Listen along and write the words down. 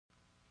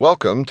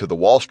Welcome to the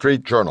Wall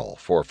Street Journal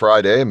for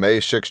Friday,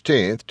 May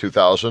 16,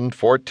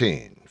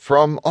 2014,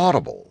 from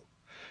Audible.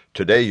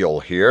 Today you'll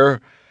hear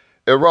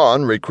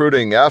Iran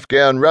recruiting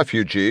Afghan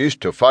refugees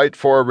to fight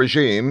for a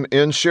regime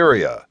in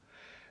Syria,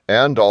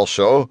 and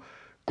also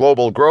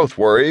global growth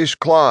worries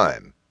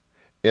climb.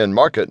 In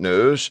market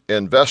news,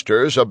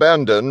 investors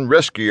abandon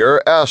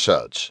riskier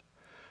assets.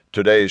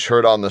 Today's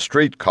Heard on the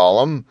Street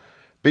column,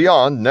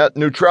 Beyond Net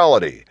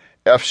Neutrality,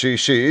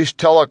 FCC's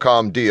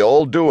telecom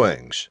deal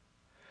doings.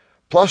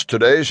 Plus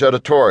today's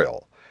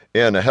editorial,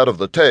 in Ahead of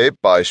the Tape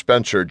by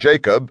Spencer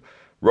Jacob,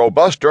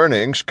 Robust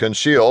Earnings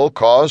Conceal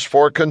Cause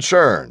for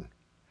Concern.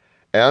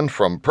 And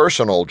from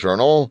Personal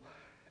Journal,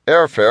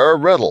 Airfare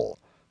Riddle,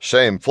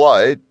 Same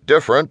Flight,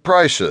 Different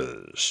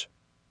Prices.